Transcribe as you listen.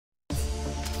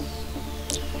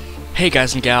Hey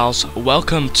guys and gals,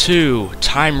 welcome to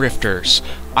Time Rifters.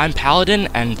 I'm Paladin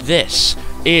and this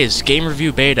is Game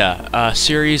Review Beta, a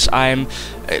series I'm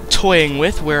toying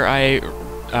with where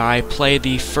I play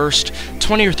the first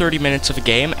 20 or 30 minutes of a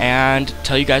game and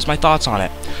tell you guys my thoughts on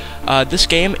it. This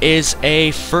game is a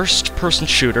first-person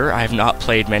shooter. I have not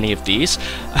played many of these.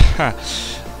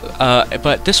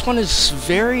 But this one is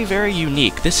very, very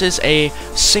unique. This is a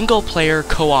single-player,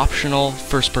 co-optional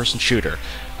first-person shooter.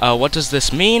 What does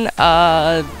this mean?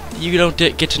 You don't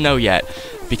get to know yet,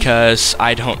 because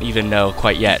I don't even know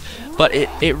quite yet. But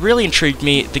it really intrigued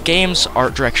me. The game's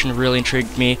art direction really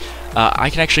intrigued me.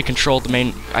 I can actually control the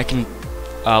main. I can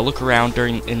look around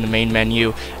in the main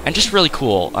menu, and just really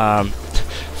cool.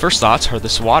 First thoughts are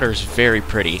this water is very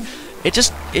pretty. It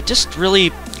just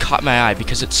really caught my eye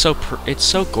because it's so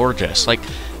gorgeous. Like,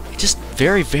 it's just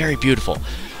very, very beautiful.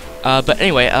 But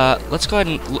anyway, let's go ahead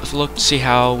and look to see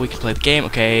how we can play the game.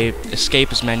 Okay,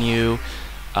 escape is menu.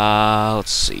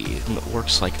 Let's see, it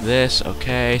works like this.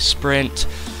 Okay, sprint.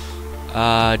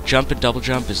 Jump and double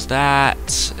jump is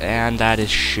that, and that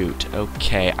is shoot.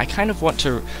 Okay, I kind of want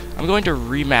to. I'm going to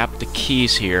remap the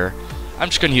keys here. I'm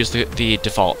just going to use the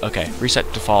default. Okay,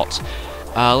 reset defaults.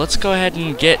 Let's go ahead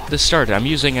and get this started. I'm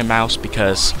using a mouse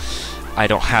because I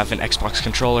don't have an Xbox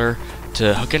controller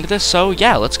to hook into this, so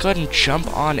yeah, let's go ahead and jump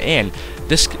on in.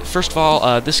 First of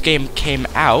all, this game came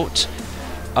out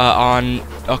on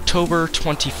October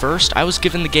 21st. I was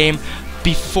given the game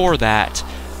before that,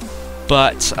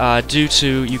 but due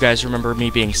to, you guys remember me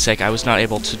being sick, I was not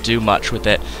able to do much with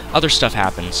it. Other stuff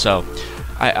happened, so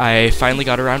I finally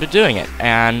got around to doing it.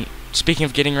 And speaking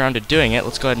of getting around to doing it,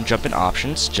 let's go ahead and jump in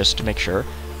options just to make sure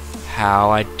how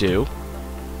I do.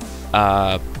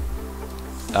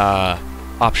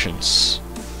 Options.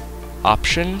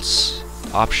 Options.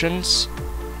 Options.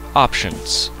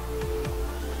 Options.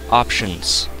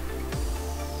 Options.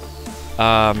 Wait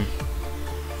a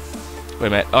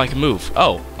minute. Oh, I can move.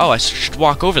 Oh, I should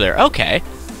walk over there. Okay.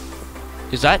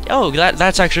 Is that? Oh,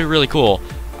 that's actually really cool.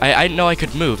 I didn't know I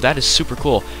could move. That is super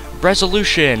cool.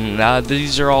 Resolution.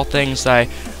 These are all things that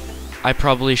I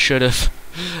probably should have.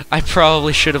 I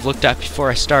probably should have looked at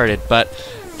before I started, but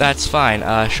that's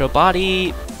fine. Show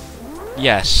body.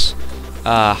 Yes.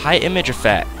 High image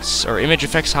effects, or image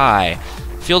effects high.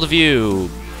 Field of view.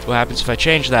 What happens if I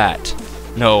change that?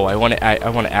 No, I want it. I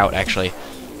want it out actually.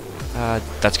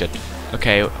 That's good.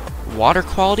 Okay. Water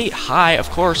quality high, of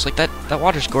course. Like that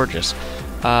water's gorgeous.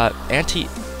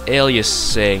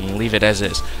 Anti-aliasing. Leave it as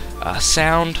is.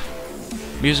 Sound.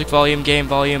 Music volume, game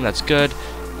volume. That's good.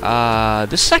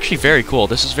 This is actually very cool.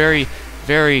 This is very,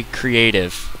 very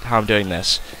creative how I'm doing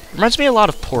this. Reminds me a lot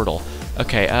of Portal.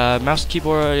 Okay, mouse and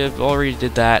keyboard, I already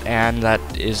did that, and that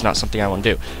is not something I want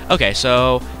to do. Okay,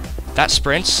 so that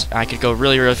sprints. I could go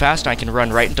really, really fast, and I can run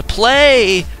right into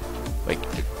play! Wait,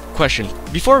 question.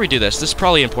 Before we do this is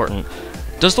probably important.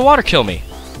 Does the water kill me?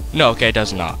 No, okay, it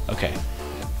does not. Okay.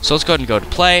 So let's go ahead and go to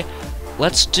play.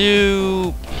 Let's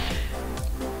do...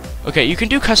 Okay, you can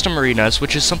do custom arenas,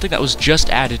 which is something that was just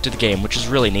added to the game, which is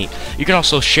really neat. You can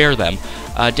also share them.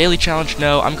 Daily challenge,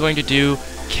 no. I'm going to do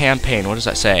campaign. What does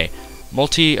that say?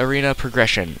 Multi-arena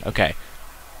progression. Okay.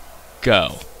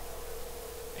 Go.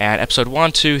 And episode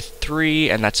 1, 2, 3,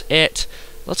 and that's it.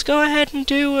 Let's go ahead and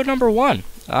do a number 1.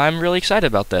 I'm really excited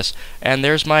about this. And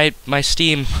there's my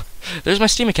Steam... there's my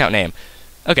Steam account name.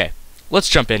 Okay, let's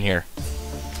jump in here.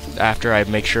 After I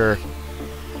make sure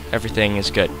everything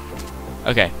is good.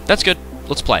 Okay, that's good.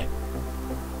 Let's play.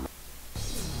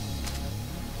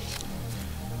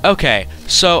 Okay,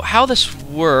 so how this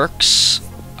works...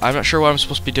 I'm not sure what I'm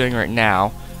supposed to be doing right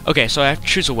now. Okay, so I have to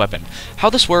choose a weapon. How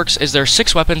this works is there are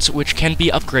 6 weapons which can be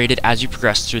upgraded as you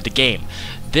progress through the game.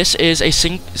 This is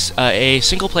a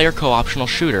single-player co-optional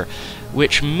shooter,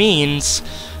 which means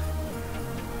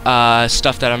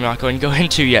stuff that I'm not going to go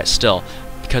into yet still,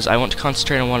 because I want to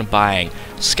concentrate on what I'm buying.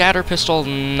 Scatter pistol,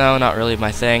 no, not really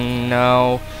my thing,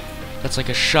 no. That's like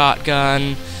a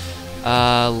shotgun.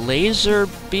 Laser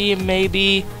beam,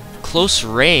 maybe. Close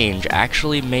range,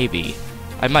 actually, maybe.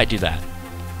 I might do that.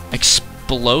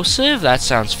 Explosive? That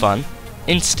sounds fun.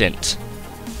 Instant.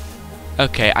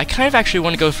 Okay, I kind of actually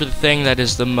want to go for the thing that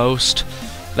is the most...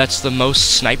 that's the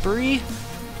most snipery.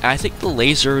 I think the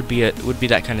laser would be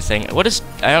that kind of thing. What is...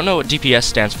 I don't know what DPS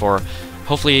stands for.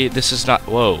 Hopefully this is not...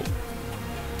 Whoa.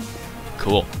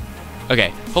 Cool.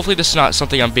 Okay, hopefully this is not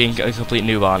something I'm being a complete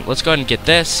noob on. Let's go ahead and get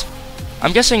this.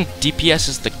 I'm guessing DPS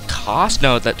is the cost?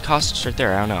 No, that cost is right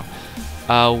there. I don't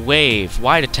know. Wave.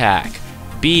 Wide attack.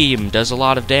 Beam does a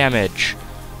lot of damage.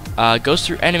 Goes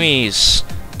through enemies.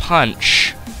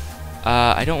 Punch.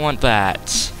 I don't want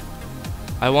that.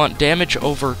 I want damage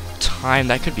over time.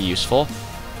 That could be useful.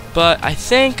 but I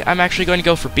think I'm actually going to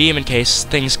go for beam in case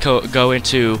things go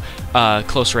into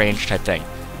close range type thing.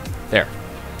 There.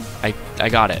 I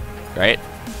got it, right?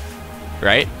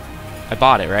 Right? I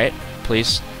bought it, right?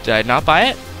 Please, did I not buy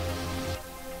it?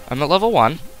 I'm at level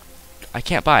 1. I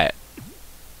can't buy it.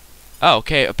 Oh,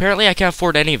 okay, apparently I can't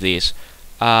afford any of these.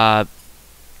 Yeah,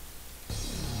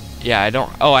 I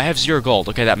don't... Oh, I have 0 gold.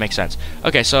 Okay, that makes sense.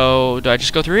 Okay, so, do I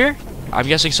just go through here? I'm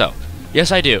guessing so.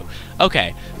 Yes, I do.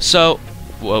 Okay, so...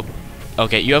 Whoa.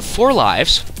 Okay, you have 4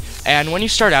 lives, and when you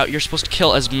start out, you're supposed to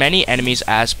kill as many enemies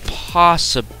as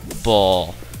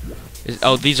possible.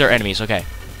 Oh, these are enemies, okay.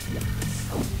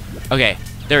 Okay,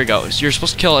 there we go. So you're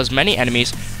supposed to kill as many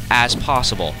enemies as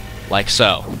possible, like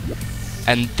so.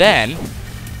 And then,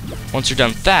 once you're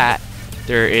done with that,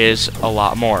 there is a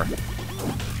lot more.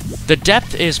 The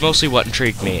depth is mostly what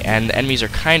intrigued me, and the enemies are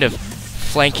kind of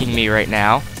flanking me right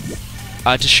now.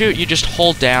 To shoot, you just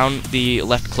hold down the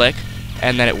left click,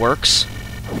 and then it works.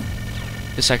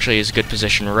 This actually is a good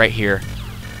position right here.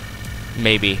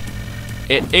 Maybe.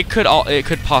 It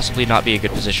could possibly not be a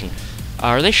good position.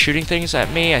 Are they shooting things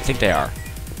at me? I think they are.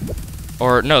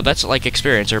 Or no, that's like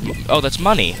experience. Or oh, that's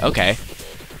money. Okay.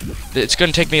 It's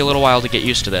going to take me a little while to get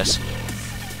used to this.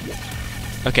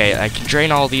 Okay, I can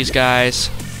drain all these guys,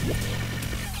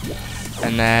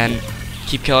 and then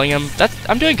keep killing them.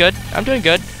 I'm doing good. I'm doing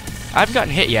good. I haven't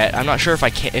gotten hit yet. I'm not sure if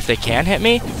they can hit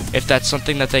me. If that's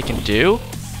something that they can do.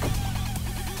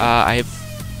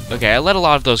 Okay, I let a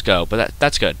lot of those go, but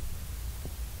that's good.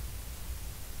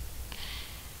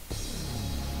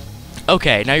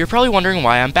 Okay, now you're probably wondering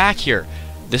why I'm back here.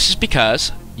 This is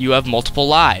because you have multiple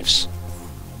lives.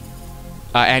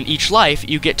 And each life,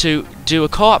 you get to do a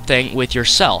co-op thing with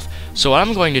yourself. So what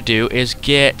I'm going to do is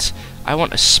get... I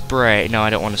want a spray. No, I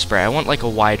don't want a spray. I want like a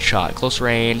wide shot. Close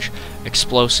range,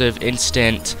 explosive,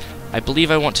 instant. I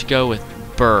believe I want to go with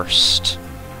burst.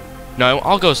 No,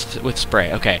 I'll go with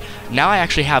spray. Okay, now I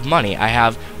actually have money. I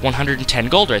have 110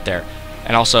 gold right there.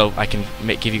 And also, I can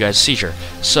give you guys a seizure.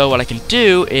 So what I can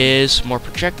do is more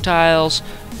projectiles,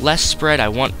 less spread.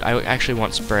 I actually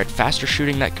want spread. Faster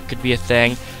shooting, that could be a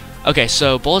thing. Okay,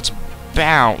 so bullets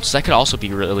bounce. That could also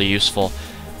be really useful.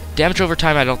 Damage over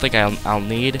time, I don't think I'll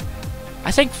need.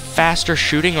 I think faster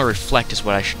shooting or reflect is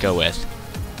what I should go with.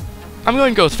 I'm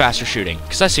going to go with faster shooting,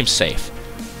 because that seems safe.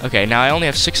 Okay, now I only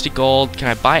have 60 gold. Can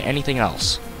I buy anything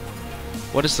else?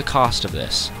 What is the cost of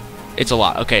this? It's a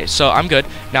lot. Okay, so I'm good.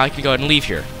 Now I can go ahead and leave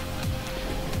here.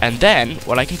 And then,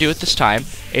 what I can do at this time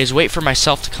is wait for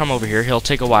myself to come over here. He'll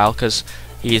take a while, because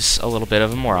he's a little bit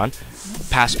of a moron.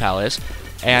 Past Pal is.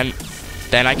 And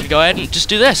then I can go ahead and just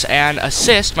do this, and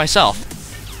assist myself.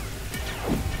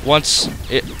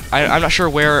 I'm not sure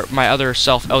where my other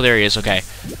self... Oh, there he is. Okay.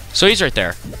 So he's right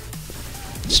there.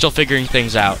 Still figuring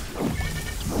things out.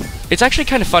 It's actually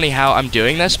kind of funny how I'm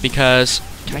doing this, because...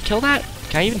 Can I kill that?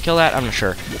 Can I even kill that? I'm not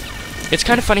sure. It's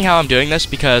kind of funny how I'm doing this,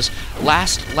 because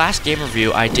last game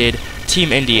review I did Team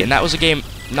Indie, and that was a game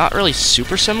not really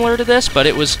super similar to this, but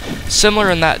it was similar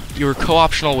in that you were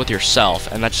co-optional with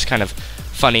yourself, and that's just kind of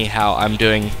funny how I'm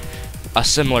doing a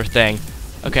similar thing.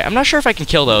 Okay, I'm not sure if I can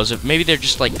kill those. Maybe they're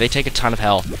just like, they take a ton of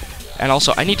health. And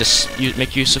also, I need to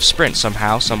make use of sprint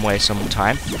somehow, some way,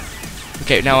 sometime.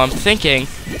 Okay, now I'm thinking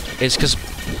is because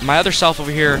my other self over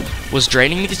here was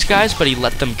draining these guys, but he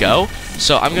let them go.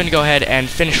 So I'm going to go ahead and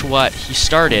finish what he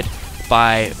started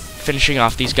by finishing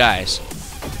off these guys.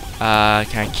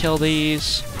 Can I kill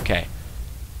these? Okay.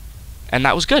 And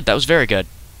that was good. That was very good.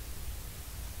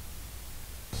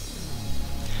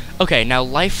 Okay, now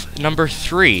life number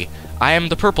 3. I am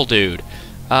the purple dude.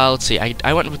 Let's see.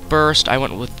 I went with burst. I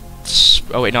went with...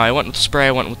 Oh, wait, no. I went with spray.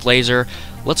 I went with laser.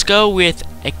 Let's go with...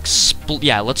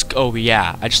 Yeah, let's... Oh,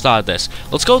 yeah. I just thought of this.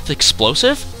 Let's go with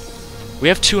explosive. We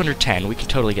have 210. We can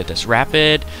totally get this.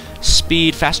 Rapid,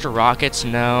 speed, faster rockets.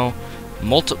 No.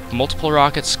 Multiple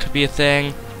rockets could be a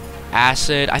thing.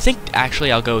 Acid. I think,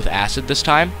 actually, I'll go with acid this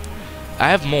time. I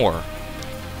have more.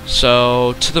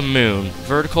 So, to the moon.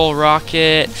 Vertical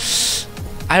rocket.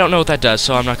 I don't know what that does,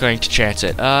 so I'm not going to chance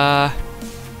it.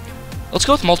 Let's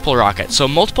go with multiple rockets. So,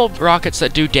 multiple rockets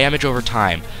that do damage over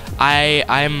time.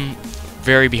 I'm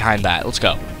very behind that. Let's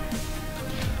go.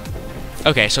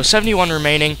 Okay, so 71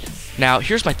 remaining. Now,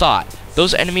 here's my thought.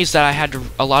 Those enemies that I had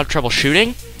a lot of trouble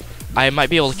shooting, I might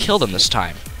be able to kill them this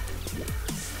time.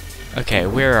 Okay,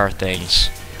 where are things?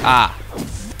 Ah.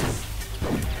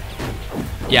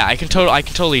 Yeah, I can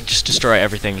totally just destroy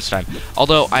everything this time.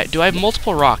 Although, do I have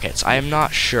multiple rockets? I am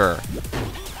not sure.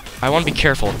 I want to be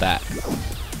careful with that.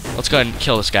 Let's go ahead and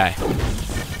kill this guy.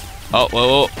 Oh,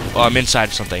 whoa, whoa. Oh, I'm inside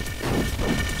of something.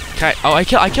 I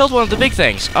killed one of the big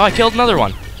things. Oh, I killed another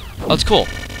one. Oh, that's cool.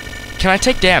 Can I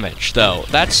take damage, though?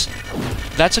 That's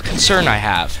a concern I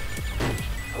have.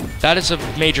 That is a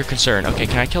major concern. Okay,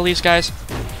 can I kill these guys?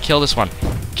 Kill this one.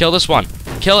 Kill this one.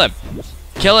 Kill him.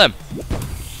 Kill him.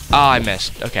 Oh, I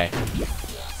missed. Okay.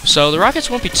 So the rockets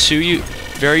won't be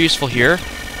very useful here.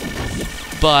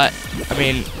 But, I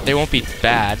mean, they won't be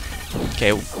bad.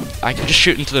 Okay, I can just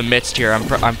shoot into the midst here.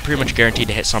 I'm pretty much guaranteed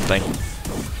to hit something.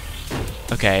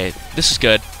 Okay, this is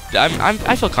good.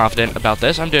 I feel confident about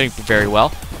this. I'm doing very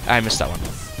well. I missed that one.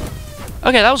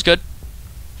 Okay, that was good.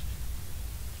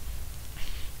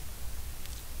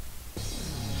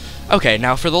 Okay,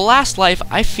 now for the last life,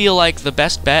 I feel like the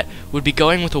best bet would be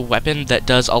going with a weapon that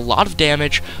does a lot of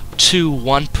damage to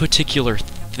one particular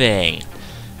thing.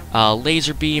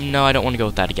 Laser beam, no, I don't want to go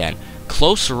with that again.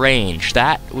 Close range,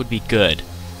 that would be good.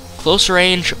 Close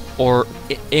range, or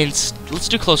let's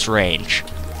do close range.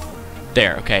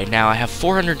 There, okay, now I have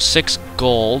 406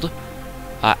 gold.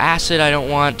 Acid, I don't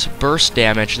want. Burst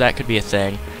damage, that could be a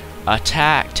thing.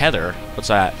 Attack, tether, what's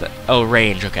that? Oh,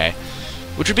 range, okay.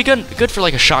 Which would be good for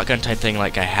like a shotgun type thing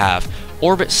like I have.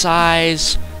 Orbit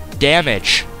size,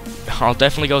 damage. I'll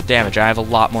definitely go with damage. I have a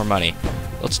lot more money.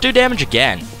 Let's do damage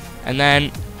again. And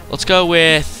then let's go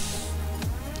with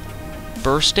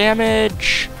burst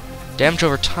damage. Damage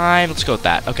over time. Let's go with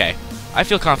that. Okay. I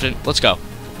feel confident. Let's go.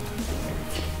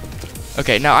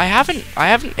 Okay, now I haven't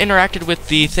interacted with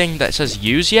the thing that says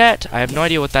use yet. I have no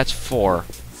idea what that's for.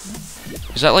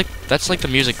 Is that like that's like the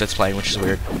music that's playing, which is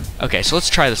weird. Okay, so let's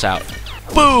try this out.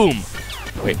 Boom!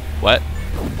 Wait, what?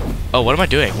 Oh, what am I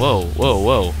doing? Whoa, whoa,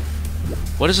 whoa.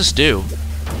 What does this do?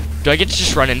 Do I get to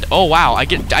just run in? Oh, wow, I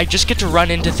just get to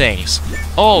run into things.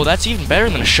 Oh, that's even better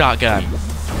than a shotgun.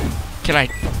 I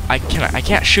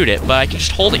can't shoot it, but I can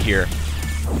just hold it here.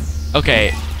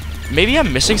 Okay, maybe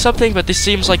I'm missing something, but this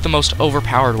seems like the most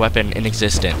overpowered weapon in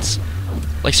existence.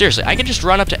 Like, seriously, I can just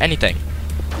run up to anything.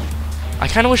 I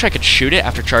kind of wish I could shoot it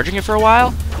after charging it for a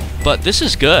while, but this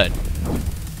is good.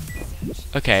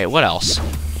 Okay, what else?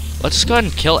 Let's just go ahead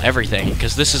and kill everything,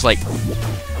 because this is, like,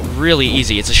 really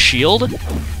easy. It's a shield,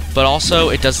 but also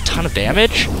it does a ton of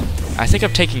damage. I think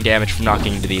I'm taking damage from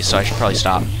knocking into these, so I should probably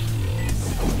stop.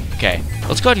 Okay,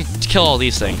 let's go ahead and kill all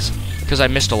these things, because I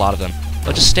missed a lot of them.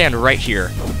 Let's just stand right here.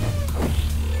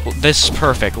 This is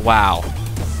perfect. Wow.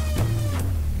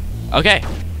 Okay.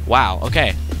 Wow,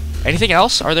 okay. Anything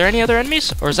else? Are there any other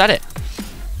enemies? Or is that it?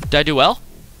 Did I do well?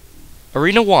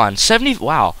 Arena 1. 70...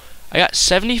 Wow. I got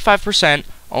 75%,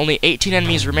 only 18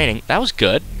 enemies remaining. That was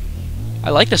good. I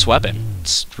like this weapon.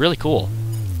 It's really cool.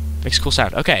 Makes a cool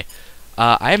sound. Okay.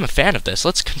 I am a fan of this.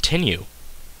 Let's continue.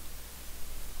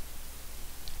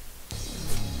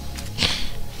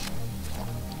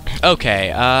 Okay,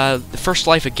 the first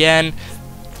life again.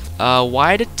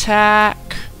 Wide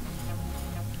attack.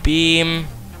 Beam.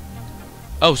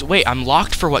 Oh, so wait, I'm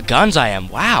locked for what guns I am.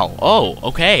 Wow. Oh,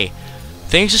 okay.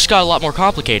 Things just got a lot more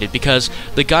complicated because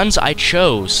the guns I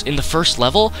chose in the first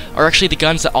level are actually the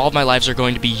guns that all of my lives are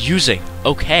going to be using.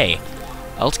 Okay.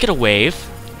 Let's get a wave.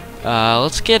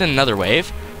 Let's get another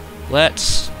wave.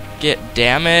 Let's get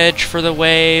damage for the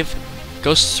wave.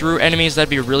 Goes through enemies, that'd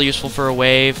be really useful for a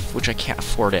wave, which I can't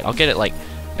afford it. I'll get it, like,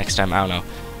 next time, I don't know.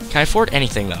 Can I afford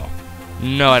anything, though?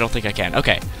 No, I don't think I can.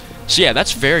 Okay. So, yeah,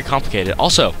 that's very complicated.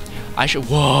 Also, I should...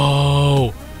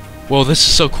 Whoa! Whoa, this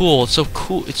is so cool. It's so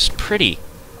cool. It's pretty.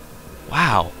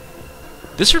 Wow.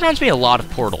 This reminds me a lot of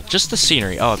Portal. Just the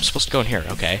scenery. Oh, I'm supposed to go in here.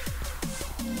 Okay.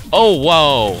 Oh,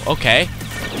 whoa. Okay.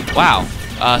 Wow.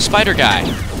 Spider Guy.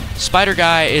 Spider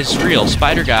Guy is real.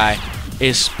 Spider Guy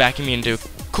is backing me into a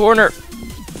corner.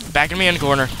 Backing me in a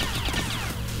corner.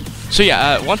 So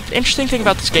yeah, one interesting thing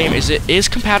about this game is it is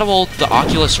compatible with the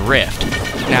Oculus Rift.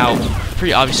 Now,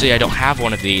 pretty obviously I don't have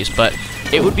one of these, but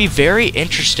it would be very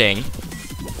interesting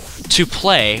to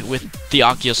play with the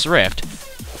Oculus Rift.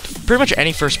 Pretty much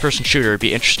any first-person shooter would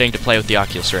be interesting to play with the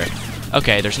Oculus Rift.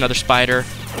 Okay, there's another spider.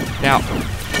 Now,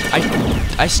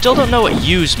 I still don't know what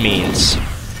use means.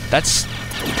 That's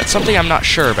something I'm not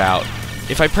sure about.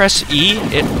 If I press E,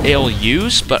 it'll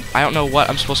use, but I don't know what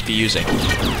I'm supposed to be using.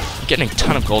 I'm getting a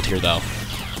ton of gold here, though.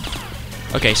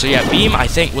 Okay, so yeah, beam, I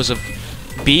think, was a...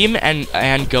 Beam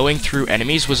and going through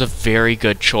enemies was a very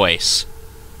good choice.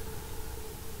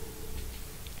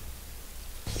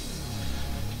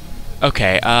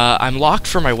 Okay, I'm locked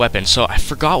for my weapon, so I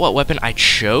forgot what weapon I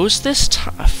chose this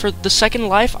time for the second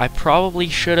life. I probably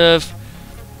should have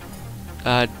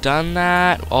done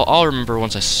that. I'll remember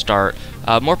once I start.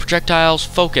 More projectiles,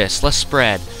 focus, less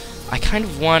spread. I kind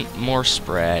of want more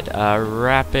spread.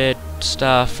 Rapid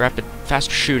stuff,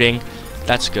 faster shooting.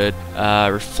 That's good.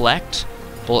 Reflect,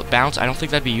 bullet bounce. I don't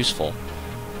think that'd be useful.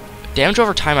 Damage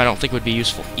over time I don't think would be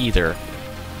useful either.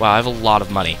 Wow, I have a lot of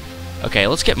money. Okay,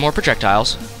 let's get more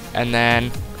projectiles, and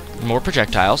then more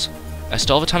projectiles. I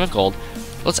still have a ton of gold.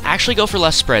 Let's actually go for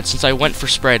less spread, since I went for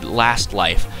spread last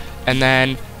life. And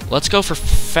then let's go for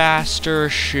faster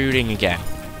shooting again.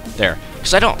 There.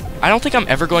 Because I don't think I'm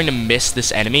ever going to miss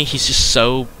this enemy. He's just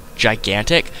so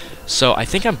gigantic. So I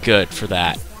think I'm good for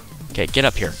that. Okay, get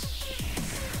up here.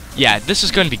 Yeah, this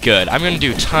is going to be good. I'm going to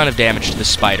do a ton of damage to this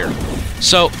spider.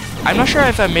 So, I'm not sure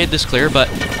if I made this clear, but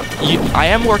I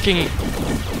am working...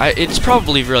 it's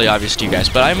probably really obvious to you guys,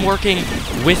 but I'm working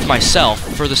with myself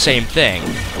for the same thing.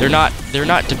 They're not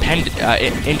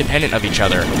independent of each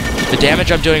other. The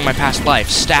damage I'm doing in my past life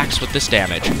stacks with this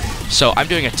damage. So I'm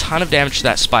doing a ton of damage to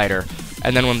that spider,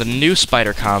 and then when the new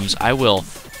spider comes, I will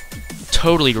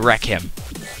totally wreck him.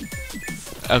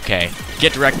 Okay,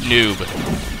 get wrecked, noob.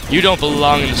 You don't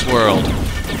belong in this world.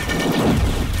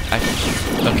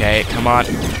 Okay, come on.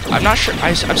 I'm not sure.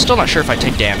 I'm still not sure if I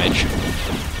take damage.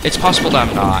 It's possible that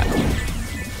I'm not.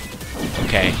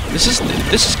 Okay, this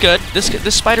is good.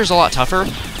 This spider's a lot tougher.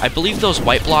 I believe those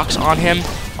white blocks on him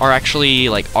are actually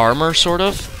like armor, sort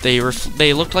of. They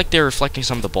looked like they were reflecting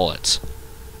some of the bullets.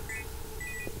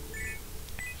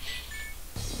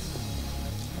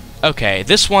 Okay,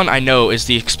 this one I know is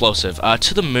the explosive.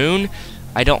 To the moon,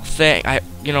 I don't think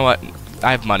you know what?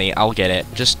 I have money. I'll get it.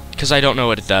 Just because I don't know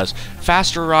what it does.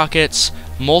 Faster rockets,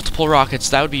 multiple rockets,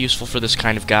 that would be useful for this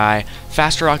kind of guy.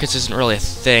 Faster rockets isn't really a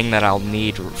thing that I'll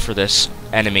need for this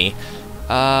enemy.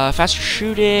 Faster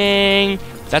shooting,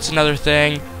 that's another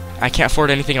thing. I can't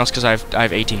afford anything else because I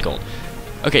have 18 gold.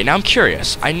 Okay, now I'm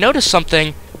curious. I noticed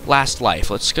something last life.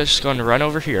 Let's just go and run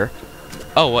over here.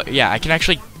 Oh, yeah, I can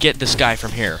actually get this guy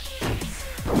from here.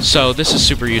 So this is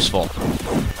super useful.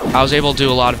 I was able to do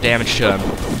a lot of damage to him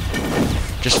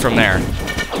just from there.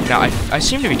 Now I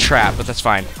seem to be trapped, but that's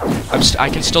fine. I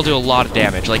can still do a lot of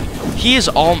damage. Like he is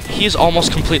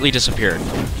almost completely disappeared.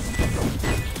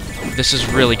 This is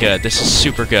really good. This is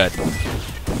super good.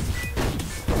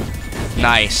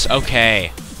 Nice.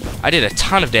 Okay. I did a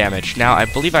ton of damage. Now I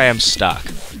believe I am stuck.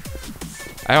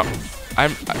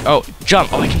 Oh,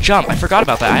 jump. Oh, I can jump. I forgot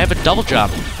about that. I have a double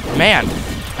jump. Man,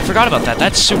 I forgot about that.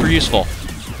 That's super useful.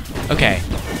 Okay.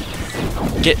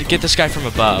 Get this guy from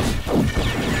above.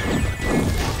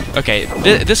 Okay,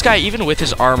 this guy, even with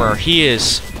his armor,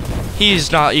 he's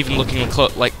not even looking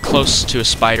close to a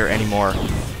spider anymore.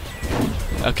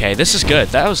 Okay, this is good.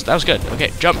 That was good.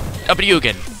 Okay, jump up at you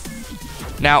again.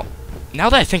 Now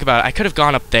that I think about it, I could have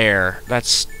gone up there.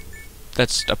 That's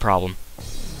a problem.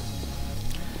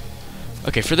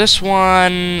 Okay, for this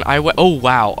one, oh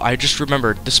wow, I just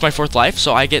remembered. This is my 4th life,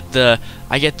 so I get the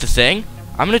thing.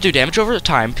 I'm gonna do damage over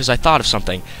time because I thought of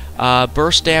something.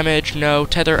 Burst damage, no.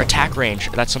 Tether, attack range.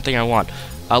 That's something I want.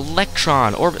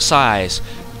 Electron, orbit size,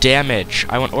 damage.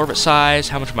 I want orbit size.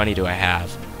 How much money do I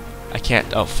have? I can't.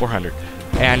 Oh, 400.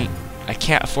 And I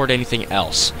can't afford anything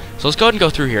else. So let's go ahead and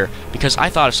go through here because I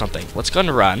thought of something. Let's go ahead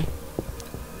and run.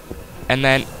 And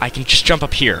then I can just jump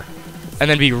up here. And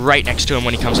then be right next to him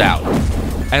when he comes out.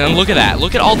 And then look at that.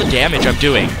 Look at all the damage I'm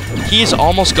doing. He is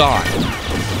almost gone.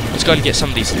 Let's go ahead and get some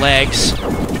of these legs.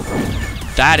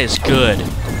 That is good.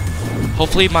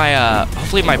 Hopefully my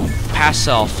past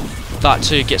self thought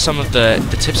to get some of the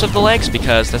tips of the legs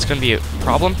because that's going to be a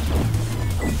problem.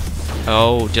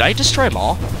 Oh, did I destroy them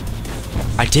all?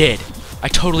 I did. I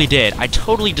totally did. I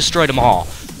totally destroyed them all.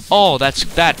 Oh,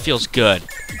 that feels good.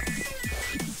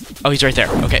 Oh, he's right there.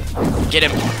 Okay. Get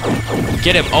him.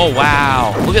 Get him. Oh,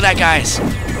 wow. Look at that, guys.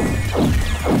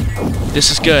 This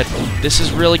is good. This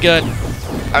is really good.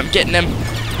 I'm getting him.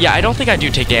 Yeah, I don't think I do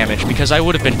take damage because I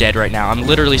would have been dead right now. I'm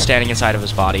literally standing inside of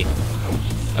his body.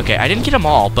 Okay, I didn't get them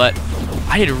all, but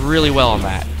I did really well on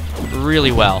that.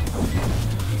 Really well.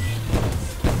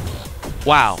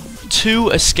 Wow. 2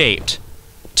 escaped.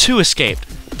 2 escaped.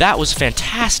 That was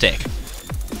fantastic.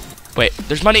 Wait,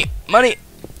 there's money. Money.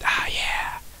 Ah,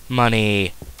 yeah.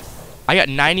 Money. I got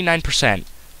 99%.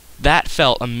 That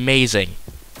felt amazing.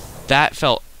 That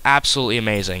felt absolutely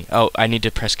amazing. Oh, I need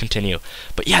to press continue.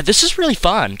 But yeah, this is really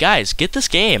fun. Guys, get this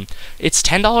game. It's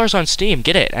 $10 on Steam.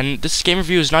 Get it. And this game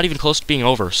review is not even close to being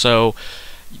over, so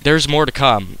there's more to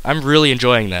come. I'm really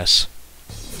enjoying this.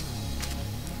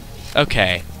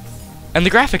 Okay. And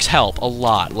the graphics help a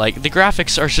lot. Like, the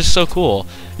graphics are just so cool.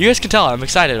 You guys can tell I'm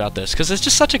excited about this, because it's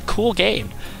just such a cool game.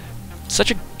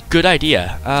 Such a good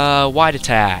idea. Wide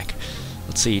attack.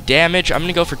 Let's see. Damage. I'm going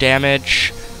to go for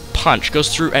damage. Punch.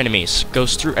 Goes through enemies.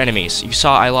 Goes through enemies. You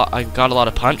saw I got a lot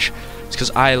of punch. It's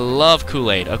because I love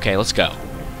Kool-Aid. Okay, let's go.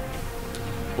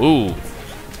 Ooh.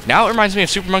 Now it reminds me of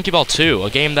Super Monkey Ball 2, a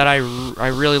game that I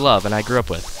really love and I grew up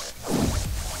with.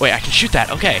 Wait, I can shoot that.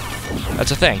 Okay.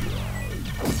 That's a thing.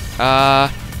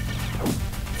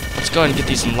 Let's go ahead and get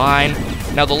these in line.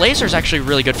 Now the laser is actually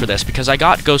really good for this because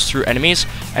goes through enemies,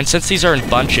 and since these are in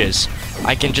bunches,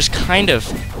 I can just kind of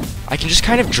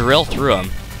drill through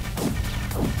them.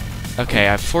 Okay,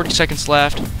 I have 40 seconds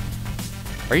left.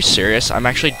 Are you serious? I'm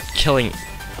actually killing.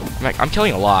 I'm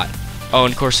killing a lot. Oh,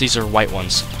 and of course these are white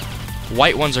ones.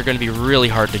 White ones are going to be really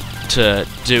hard to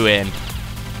do in.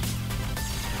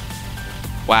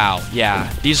 Wow,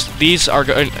 yeah. These are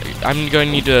going. I'm going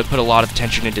to need to put a lot of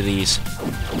attention into these.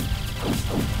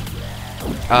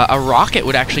 A rocket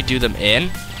would actually do them in,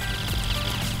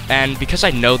 and because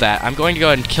I know that, I'm going to go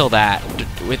ahead and kill that.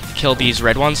 Kill these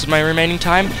red ones in my remaining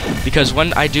time, because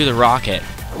when I do the rocket,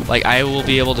 like, I will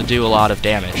be able to do a lot of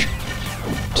damage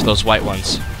to those white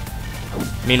ones.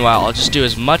 Meanwhile, I'll just do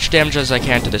as much damage as I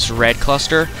can to this red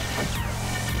cluster.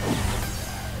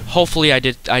 Hopefully I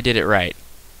did it right.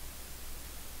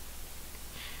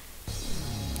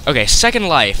 Okay, second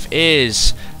life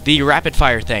is the rapid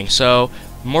fire thing. So,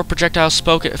 more projectiles,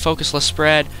 focus, less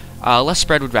spread. Less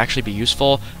spread would actually be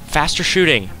useful. Faster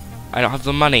shooting. I don't have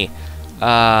the money.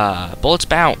 Bullets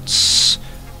bounce.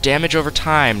 Damage over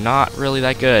time. Not really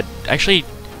that good. Actually, you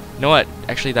know what?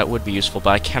 Actually, that would be useful,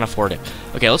 but I can't afford it.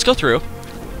 Okay, let's go through.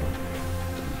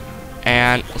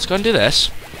 And let's go and do this.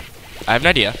 I have an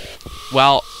idea.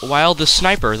 While the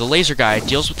sniper, the laser guy,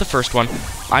 deals with the first one,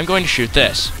 I'm going to shoot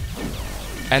this.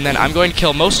 And then I'm going to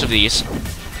kill most of these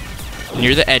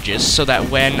near the edges, so that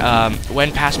when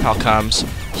PalPlays comes,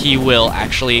 he will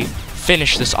actually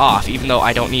finish this off, even though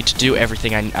I don't need to do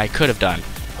everything I could have done.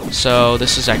 So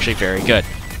this is actually very good.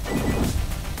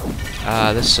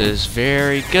 This is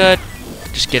very good.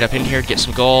 Just get up in here, get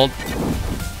some gold,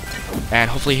 and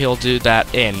hopefully he'll do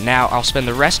that in. Now I'll spend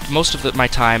most of my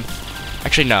time.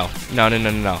 Actually, no. Can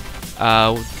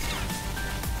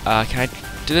I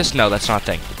do this? No, that's not a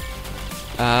thing.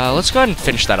 Let's go ahead and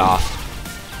finish that off.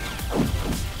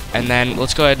 And then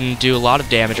let's go ahead and do a lot of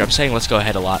damage. I'm saying let's go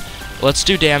ahead a lot. Let's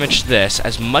do damage to this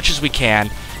as much as we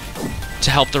can to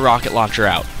help the rocket launcher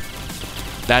out.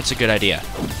 That's a good idea.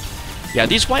 Yeah,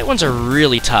 these white ones are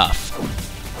really tough.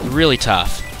 Really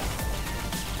tough.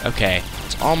 Okay,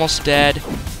 it's almost dead.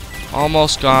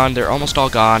 Almost gone. They're almost all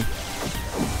gone.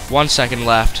 1 second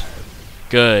left.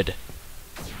 Good.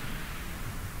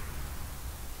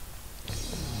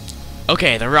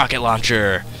 Okay, the rocket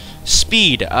launcher.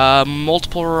 Speed.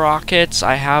 Multiple rockets.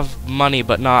 I have money,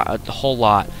 but not a whole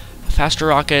lot. Faster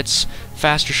rockets.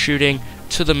 Faster shooting.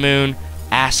 To the moon.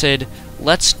 Acid.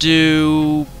 Let's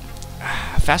do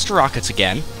faster rockets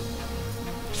again.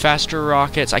 Faster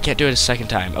rockets. I can't do it a second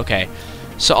time. Okay.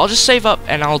 So I'll just save up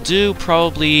and I'll do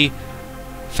probably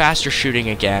faster shooting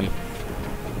again.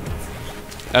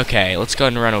 Okay, let's go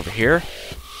ahead and run over here.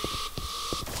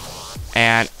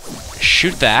 And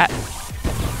shoot that.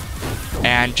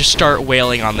 And just start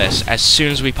wailing on this as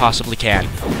soon as we possibly can.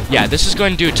 Yeah, this is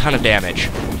going to do a ton of damage.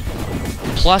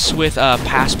 Plus with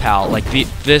PalPlays, like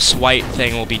this white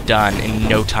thing will be done in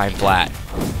no time flat.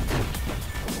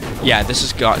 Yeah, this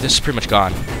is gone. This is pretty much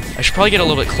gone. I should probably get a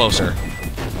little bit closer.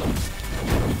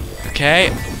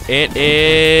 Okay, it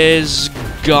is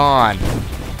gone.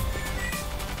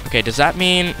 Okay, does that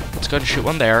mean let's go ahead and shoot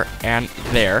one there and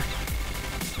there.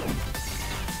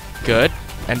 Good.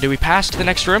 And do we pass to the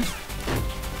next room?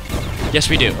 Yes,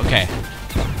 we do. Okay.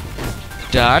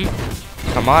 Done.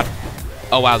 Come on.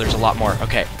 Oh, wow, there's a lot more.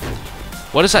 Okay.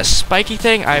 What is that spiky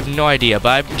thing? I have no idea,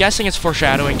 but I'm guessing it's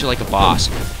foreshadowing to, like, a boss.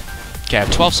 Okay, I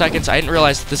have 12 seconds. I didn't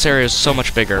realize that this area is so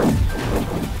much bigger.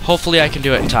 Hopefully I can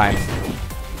do it in time.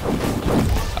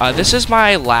 This is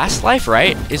my last life,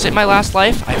 right? Is it my last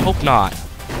life? I hope not.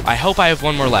 I hope I have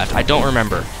one more left. I don't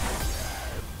remember.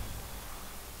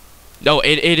 No,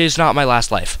 it is not my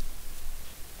last life.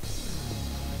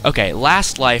 Okay,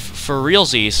 last life for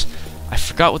realsies. I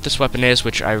forgot what this weapon is,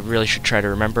 which I really should try to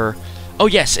remember. Oh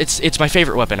yes, it's my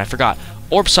favorite weapon. I forgot.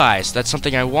 Orb size. That's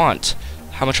something I want.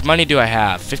 How much money do I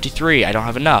have? 53. I don't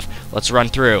have enough. Let's run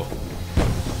through.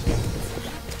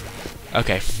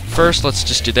 Okay, first let's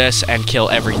just do this and kill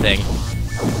everything,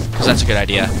 because that's a good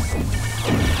idea.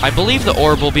 I believe the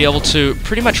orb will be able to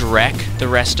pretty much wreck the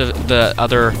rest of the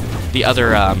other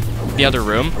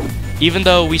room. Even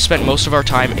though we spent most of our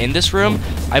time in this room,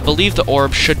 I believe the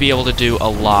orb should be able to do a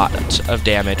lot of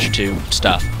damage to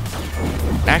stuff.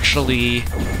 Actually,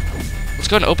 let's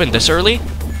go ahead and open this early,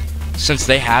 since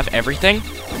they have everything.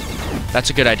 That's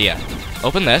a good idea.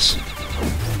 Open this.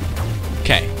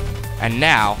 Okay, and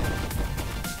now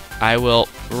I will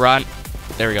run.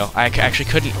 There we go. I actually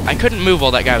couldn't move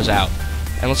while that guy was out.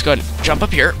 And let's go ahead and jump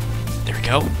up here. There we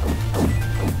go.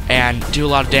 And do a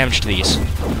lot of damage to these.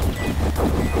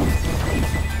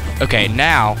 Okay,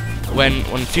 now when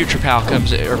future pal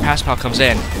comes or past pal comes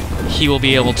in, he will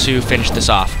be able to finish this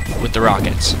off with the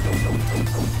rockets.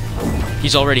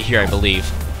 He's already here, I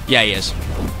believe. Yeah, he is.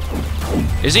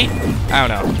 Is he? I don't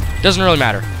know. Doesn't really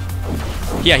matter.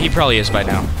 Yeah, he probably is by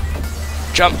now.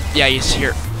 Jump. Yeah, he's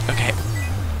here. Okay.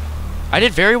 I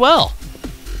did very well.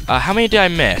 How many did I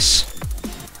miss?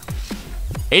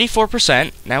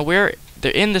 84%. Now, they're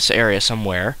in this area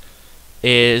somewhere.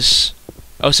 Is...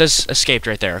 Oh, it says escaped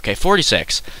right there. Okay,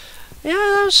 46. Yeah,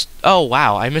 that was... Oh,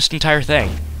 wow. I missed entire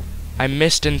thing. I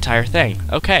missed entire thing.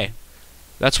 Okay.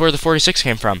 That's where the 46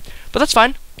 came from. But that's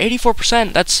fine.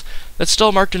 84%. That's still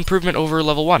a marked improvement over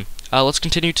level 1. Let's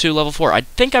continue to level 4. I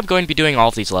think I'm going to be doing all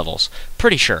of these levels.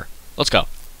 Pretty sure. Let's go.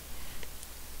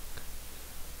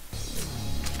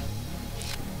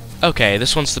 Okay,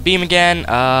 this one's the beam again.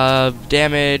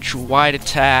 Damage, wide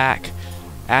attack,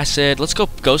 acid. Let's go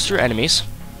goes through enemies.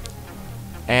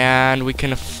 And we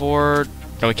can afford...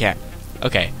 No, we can't.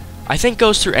 Okay. I think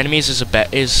goes through enemies is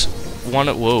one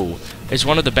of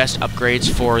the best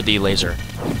upgrades for the laser.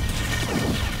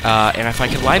 And if I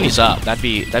could line these up, that'd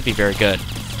be very good.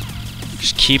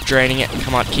 Just keep draining it.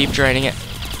 Come on, keep draining it.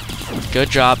 Good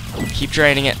job. Keep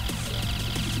draining it.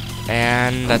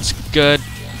 And that's good.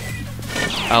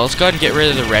 Let's go ahead and get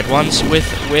rid of the red ones.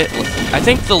 I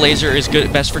think the laser is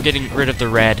best for getting rid of the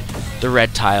red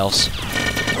tiles.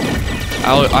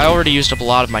 I already used up a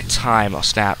lot of my time. Oh,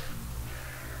 snap.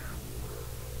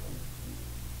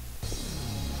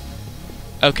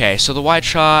 Okay, so the wide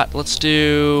shot. Let's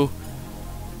do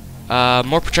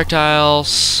more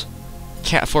projectiles.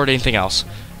 Can't afford anything else.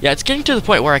 Yeah, it's getting to the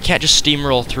point where I can't just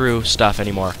steamroll through stuff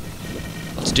anymore.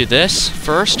 Let's do this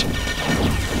first.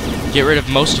 Get rid of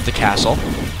most of the castle.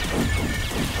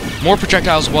 More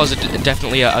projectiles was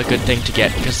definitely a good thing to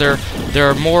get because there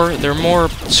are more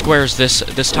squares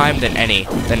this time than any.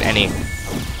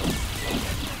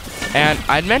 And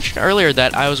I'd mentioned earlier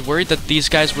that I was worried that these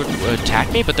guys would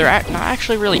attack me, but they're not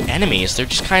actually really enemies. They're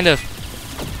just kind of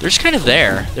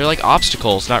there. They're like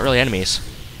obstacles, not really enemies.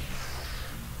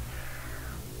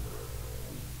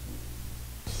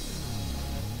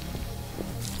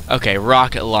 Okay,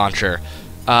 rocket launcher.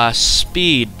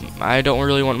 Speed. I don't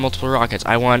really want multiple rockets.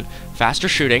 I want faster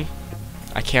shooting.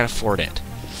 I can't afford it.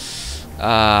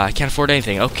 I can't afford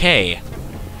anything. Okay.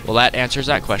 Well, that answers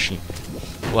that question.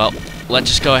 Well, let's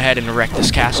just go ahead and wreck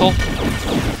this castle.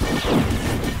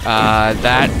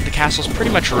 The castle's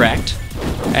pretty much wrecked.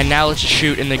 And now let's just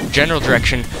shoot in the general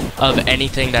direction of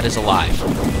anything that is alive.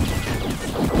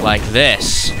 Like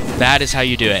this. That is how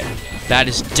you do it. That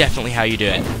is definitely how you do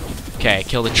it. Okay,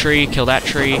 kill the tree, kill that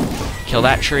tree, kill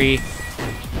that tree.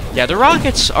 Yeah, the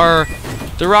rockets are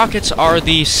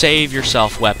the save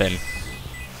yourself weapon.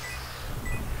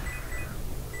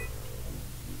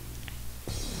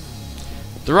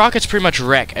 The rockets pretty much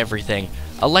wreck everything.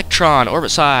 Electron,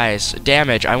 orbit size,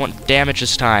 damage. I want damage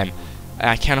this time.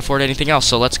 I can't afford anything else,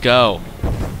 so let's go.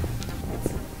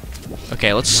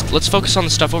 Okay, let's focus on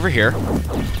the stuff over here.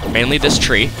 Mainly this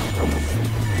tree.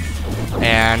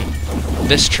 And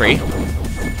this tree.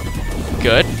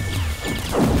 Good.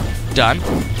 Done.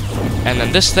 And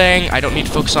then this thing I don't need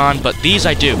to focus on, but these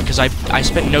I do, because I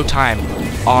spent no time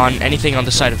on anything on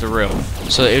the side of the room.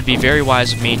 So it would be very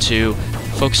wise of me to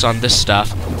focus on this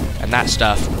stuff, and that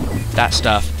stuff,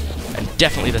 and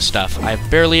definitely this stuff. I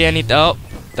have barely any... Oh,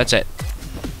 that's it.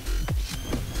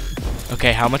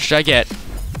 Okay, how much did I get?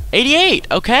 88!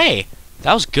 Okay!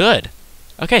 That was good.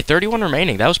 Okay, 31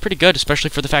 remaining. That was pretty good, especially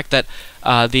for the fact that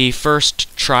the first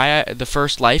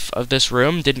life of this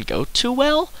room didn't go too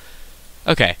well.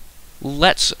 Okay,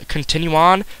 let's continue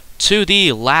on to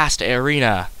the last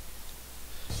arena.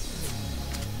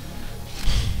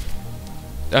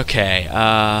 Okay,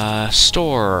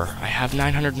 store. I have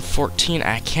 914.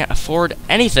 I can't afford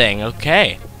anything.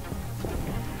 Okay.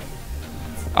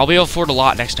 I'll be able to afford a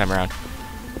lot next time around.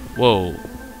 Whoa.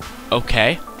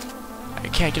 Okay. I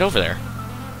can't get over there.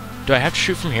 Do I have to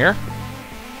shoot from here?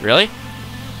 Really?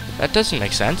 That doesn't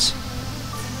make sense.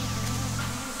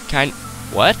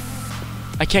 What?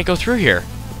 I can't go through here.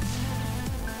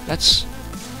 That's...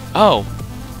 Oh.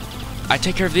 I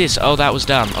take care of these. Oh, that was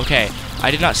dumb. Okay.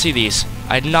 I did not see these.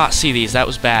 I did not see these. That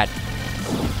was bad.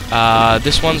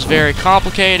 This one's very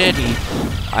complicated, and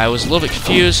I was a little bit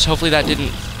confused. Hopefully that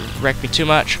didn't wreck me too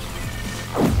much.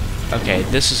 Okay,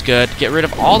 this is good. Get rid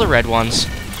of all the red ones.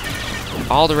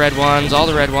 All the red ones, all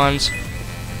the red ones.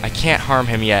 I can't harm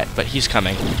him yet, but he's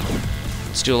coming.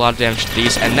 Let's do a lot of damage to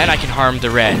these, and then I can harm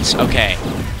the reds. Okay.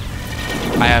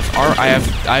 I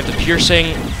have the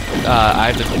piercing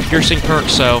perk,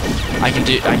 so I can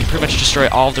pretty much destroy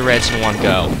all of the reds in one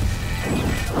go.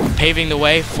 Paving the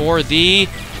way for the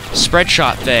spread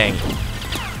shot thing.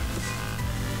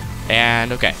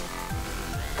 And okay.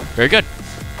 Very good.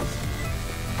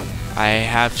 I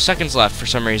have seconds left for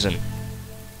some reason.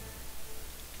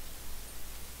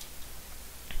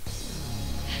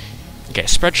 Okay,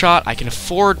 spread shot. I can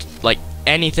afford, like,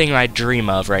 anything I dream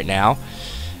of right now.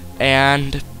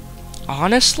 And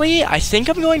honestly, I think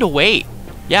I'm going to wait.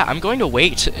 Yeah, I'm going to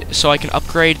wait so I can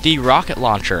upgrade the rocket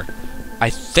launcher. I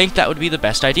think that would be the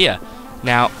best idea.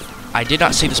 Now, I did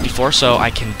not see this before, so I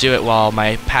can do it while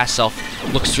my past self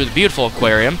looks through the beautiful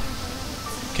aquarium.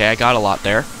 Okay, I got a lot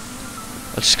there.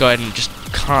 Let's just go ahead and just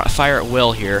fire at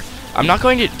will here. I'm not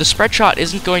going to... The spread shot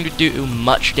isn't going to do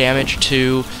much damage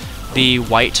to the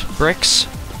white bricks.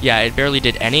 Yeah, it barely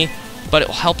did any, but it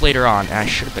will help later on. And I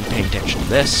should have been paying attention to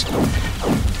this.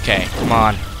 Okay, come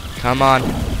on. Come on.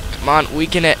 Come on,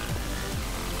 weaken it.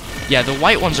 Yeah, the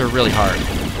white ones are really hard.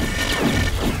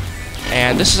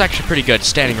 And this is actually pretty good,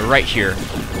 standing right here.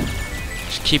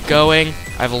 Just keep going.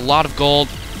 I have a lot of gold.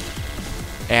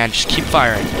 And just keep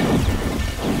firing.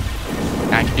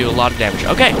 And I can do a lot of damage.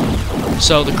 Okay,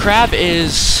 so the crab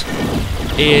is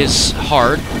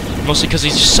hard, mostly because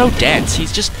he's just so dense.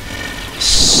 He's just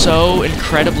so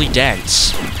incredibly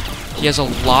dense. He has a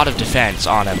lot of defense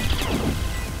on him.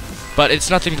 But it's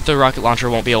nothing that the rocket launcher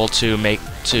won't be able to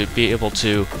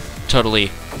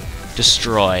totally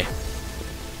destroy.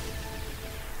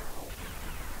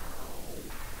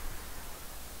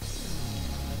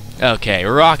 Okay,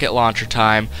 rocket launcher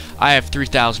time. I have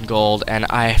 3,000 gold, and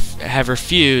I have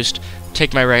refused to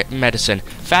take my medicine.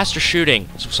 Faster shooting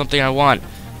is something I want.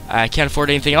 I can't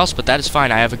afford anything else, but that is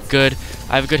fine. I have a good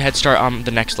head start on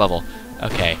the next level.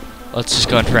 Okay, let's just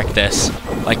go and wreck this.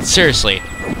 Like, seriously,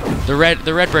 the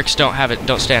red bricks don't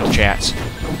stand a chance.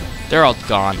 They're all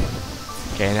gone.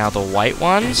 Okay, now the white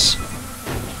ones.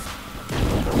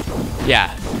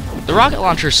 Yeah, the rocket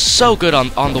launcher is so good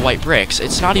on the white bricks.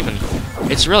 It's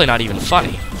really not even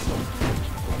funny.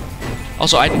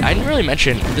 Also, I didn't really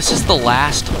mention, this is the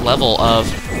last level of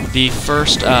the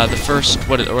first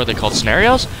what are they called,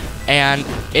 scenarios, and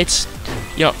it's,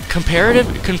 you know, compared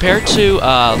to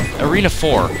Arena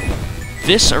 4,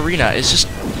 this arena is just,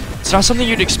 it's not something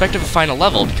you'd expect of a final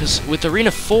level, because with Arena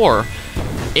 4,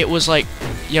 it was like,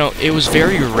 you know, it was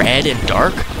very red and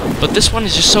dark, but this one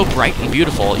is just so bright and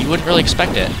beautiful, you wouldn't really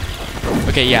expect it.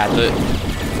 Okay, yeah,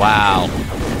 wow.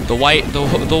 The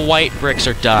white bricks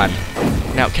are done.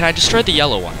 Now, can I destroy the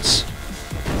yellow ones?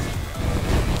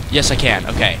 Yes, I can.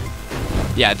 Okay.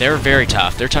 Yeah, they're very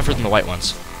tough. They're tougher than the white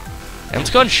ones. And let's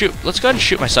go ahead and shoot. Let's go ahead and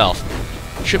shoot myself.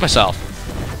 Shoot myself.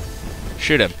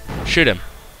 Shoot him. Shoot him.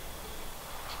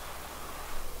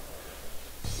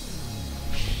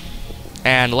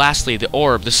 And lastly, the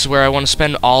orb. This is where I want to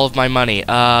spend all of my money.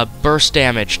 Burst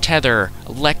damage, tether,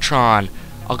 electron.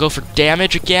 I'll go for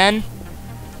damage again.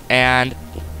 And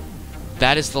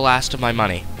that is the last of my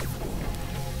money.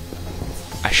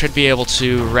 I should be able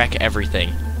to wreck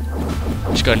everything.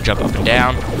 Just go ahead and jump up and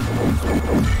down.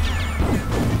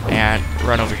 And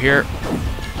run over here.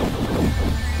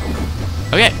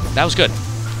 Okay, that was good.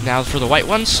 Now for the white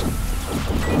ones.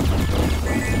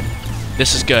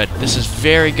 This is good. This is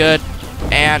very good.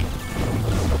 And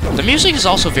the music is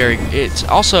also it's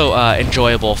also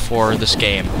enjoyable for this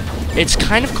game. It's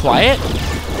kind of quiet,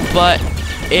 but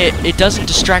it doesn't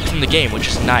distract from the game, which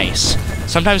is nice.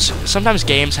 Sometimes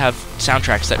games have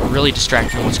soundtracks that really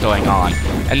distract from what's going on,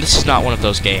 and this is not one of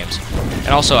those games. And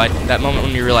also, that moment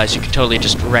when you realize you can totally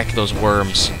just wreck those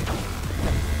worms.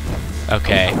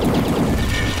 Okay.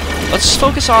 Let's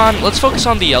focus on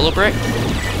the yellow brick,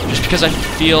 just because I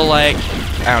feel like,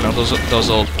 I don't know, those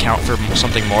will count for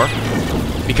something more.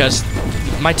 Because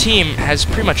my team has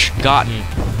pretty much gotten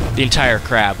the entire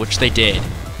crab, which they did.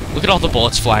 Look at all the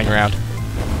bullets flying around.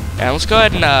 And let's go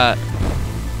ahead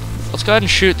and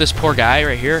shoot this poor guy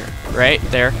right here, right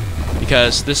there,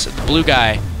 because the blue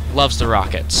guy loves the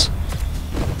rockets.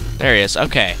 There he is.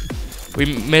 Okay, we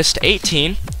missed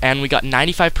 18, and we got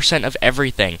 95% of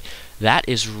everything. That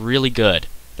is really good.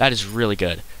 That is really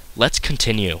good. Let's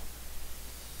continue.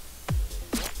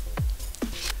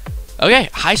 Okay,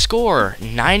 high score,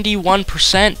 91%,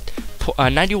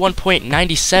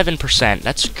 91.97%.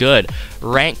 That's good.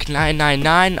 Rank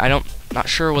 999. Not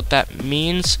sure what that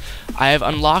means. I have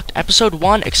unlocked Episode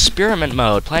 1 Experiment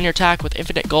Mode. Plan your attack with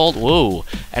infinite gold. Whoa.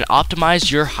 And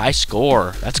optimize your high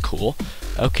score. That's cool.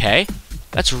 Okay.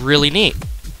 That's really neat.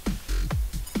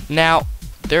 Now,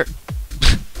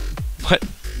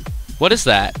 What is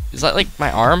that? Is that like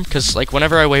my arm? Because like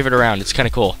whenever I wave it around, it's kind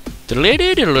of cool.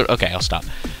 Okay, I'll stop.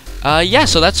 Yeah,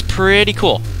 so that's pretty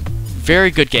cool.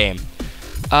 Very good game.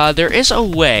 There is a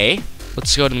way.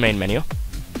 Let's go to the main menu.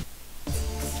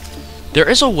 There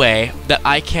is a way that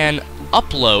I can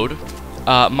upload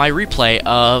my replay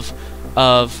of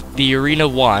of the Arena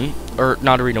 1, or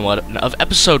not Arena 1, of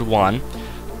Episode 1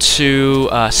 to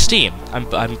Steam. I'm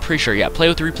pretty sure, yeah. Play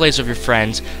with replays of your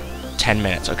friends, 10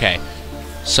 minutes. Okay.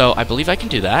 So, I believe I can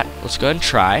do that. Let's go ahead and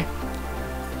try.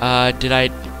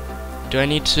 Do I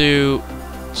need to...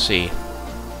 Let's see.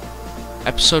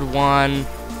 Episode 1...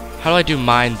 How do I do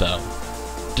mine, though?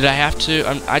 Did I have to...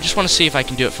 I just want to see if I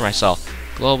can do it for myself.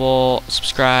 Global,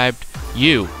 subscribed,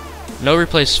 you. No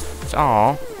replays...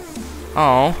 Aw.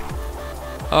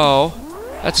 Oh,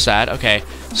 that's sad. Okay,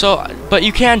 so, but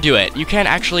you can do it. You can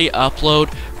actually upload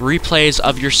replays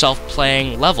of yourself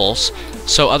playing levels,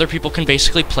 so other people can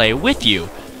basically play with you.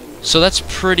 So that's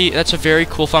a very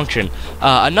cool function.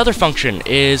 Another function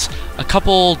is I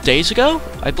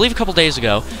believe a couple days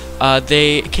ago,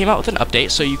 they came out with an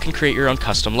update so you can create your own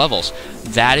custom levels.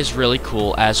 That is really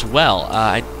cool as well.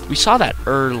 We saw that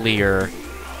earlier.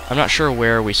 I'm not sure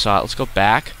where we saw it. Let's go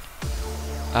back.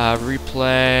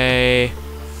 Replay.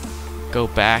 Go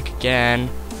back again.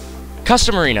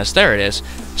 Custom arenas, there it is.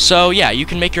 So yeah, you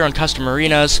can make your own custom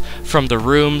arenas from the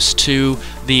rooms to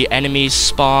the enemies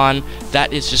spawn.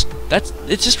 It's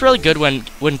just really good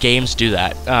when games do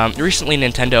that. Recently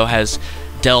Nintendo has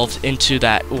delved into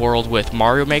that world with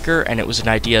Mario Maker, and it was an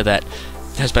idea that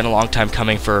has been a long time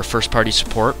coming for first-party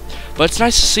support. But it's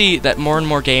nice to see that more and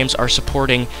more games are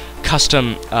supporting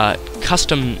custom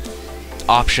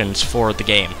options for the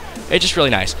game. It's just really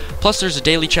nice. Plus there's a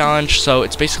daily challenge, so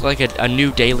it's basically like a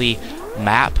new daily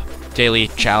map, daily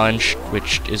challenge,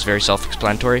 which is very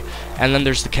self-explanatory. And then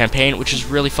there's the campaign, which is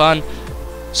really fun.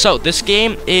 So this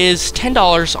game is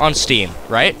 $10 on Steam,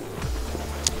 right?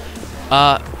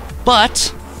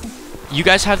 But you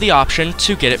guys have the option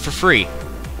to get it for free.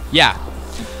 Yeah.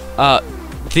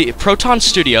 The Proton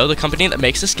Studio, the company that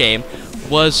makes this game,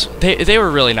 they were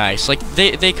really nice. Like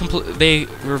they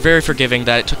were very forgiving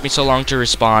that it took me so long to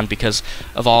respond because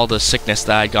of all the sickness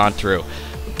that I'd gone through.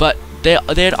 But they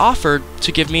had offered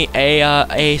to give me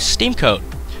a Steam code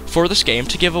for this game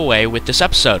to give away with this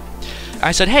episode.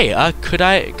 I said, hey, could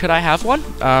I have one?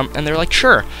 And they're like,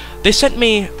 sure. They sent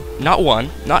me not one,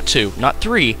 not two, not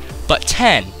three, but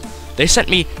 10. They sent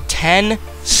me 10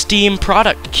 Steam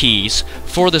product keys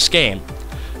for this game.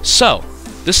 So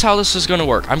this is how this is going to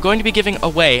work. I'm going to be giving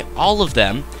away all of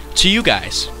them to you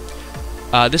guys.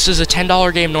 This is a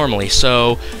 $10 game normally,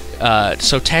 so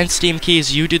 10 Steam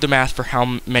keys. You do the math for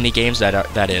how many games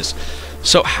that is.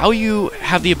 So how you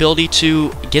have the ability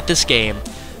to get this game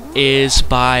is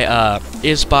by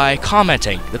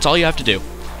commenting. That's all you have to do.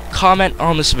 Comment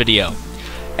on this video,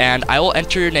 and I will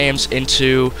enter your names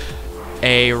into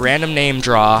a random name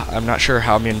draw. I'm not sure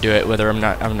how I'm going to do it, whether I'm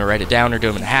going to write it down or do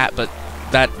them in a hat, but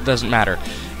that doesn't matter.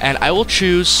 And I will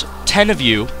choose 10 of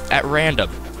you at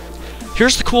random.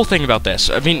 Here's the cool thing about this.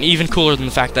 I mean, even cooler than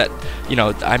the fact that, you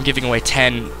know, I'm giving away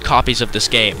 10 copies of this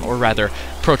game, or rather,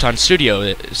 Proton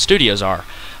Studios are.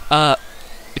 The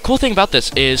cool thing about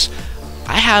this is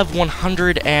I have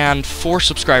 104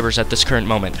 subscribers at this current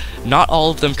moment. Not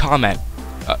all of them comment.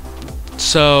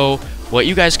 So what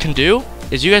you guys can do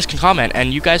is you guys can comment,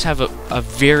 and you guys have a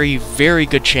very, very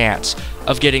good chance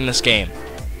of getting this game.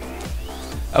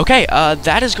 Okay,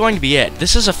 that is going to be it.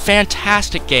 This is a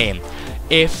fantastic game.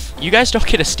 If you guys don't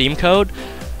get a Steam code,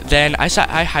 then I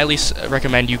highly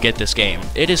recommend you get this game.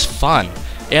 It is fun.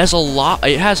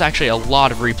 It has actually a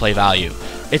lot of replay value.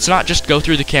 It's not just go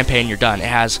through the campaign, you're done. It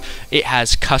has the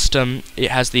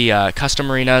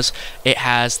custom arenas. It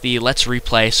has the Let's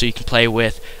Replay, so you can play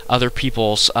with other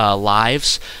people's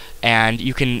lives, and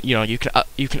you can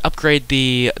upgrade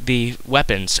the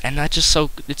weapons, and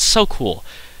it's so cool.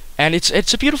 And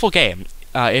it's a beautiful game.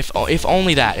 If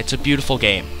only that, it's a beautiful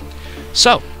game.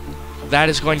 So that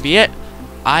is going to be it.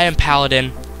 I am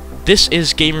Paladin. This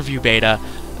is Game Review Beta.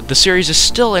 The series is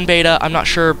still in beta. I'm not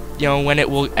sure, when it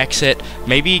will exit.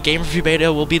 Maybe Game Review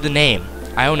Beta will be the name.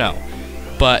 I don't know.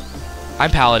 But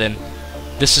I'm Paladin.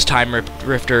 This is Time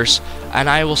Rifters, and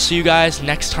I will see you guys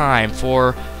next time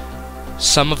for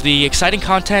some of the exciting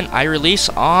content I release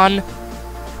on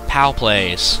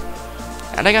PalPlays.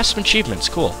 And I got some achievements.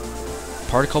 Cool.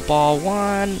 Particle Ball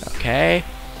 1. Okay.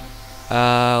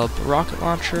 Rocket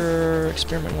Launcher.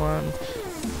 Experiment 1.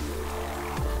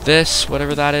 This,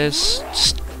 whatever that is.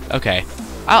 Okay.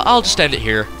 I'll just end it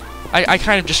here. I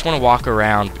kind of just want to walk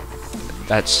around.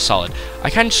 That's solid. I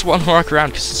kind of just want to walk around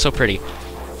because it's so pretty.